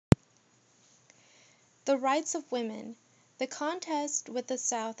The Rights of Women. The contest with the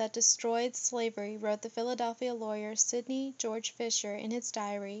South that destroyed slavery, wrote the Philadelphia lawyer Sidney George Fisher in his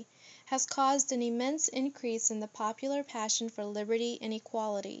diary, has caused an immense increase in the popular passion for liberty and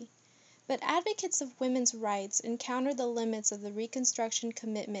equality. But advocates of women's rights encounter the limits of the Reconstruction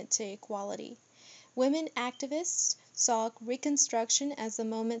commitment to equality. Women activists saw Reconstruction as the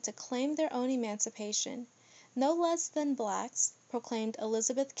moment to claim their own emancipation. No less than blacks, proclaimed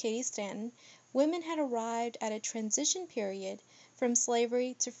Elizabeth Cady Stanton, women had arrived at a transition period from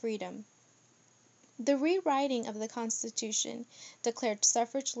slavery to freedom. The rewriting of the Constitution, declared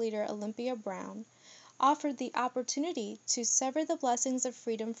suffrage leader Olympia Brown, offered the opportunity to sever the blessings of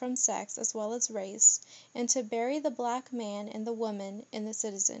freedom from sex as well as race, and to bury the black man and the woman in the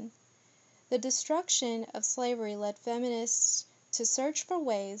citizen. The destruction of slavery led feminists to search for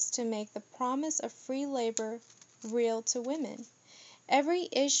ways to make the promise of free labor real to women. Every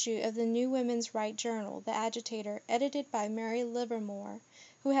issue of the New Women's Right Journal, The Agitator, edited by Mary Livermore,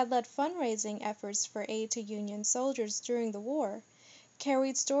 who had led fundraising efforts for aid to Union soldiers during the war,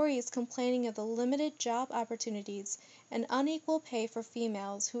 carried stories complaining of the limited job opportunities and unequal pay for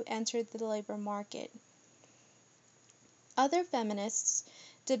females who entered the labor market. Other feminists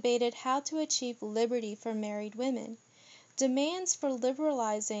debated how to achieve liberty for married women. Demands for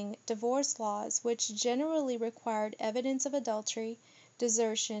liberalizing divorce laws, which generally required evidence of adultery,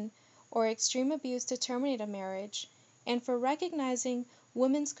 desertion, or extreme abuse to terminate a marriage, and for recognizing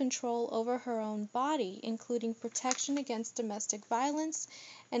women's control over her own body, including protection against domestic violence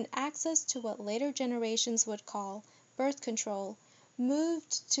and access to what later generations would call birth control,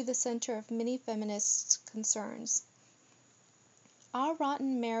 moved to the center of many feminists' concerns. Our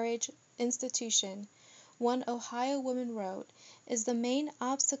rotten marriage institution, one Ohio woman wrote, is the main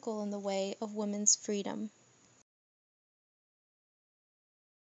obstacle in the way of women's freedom.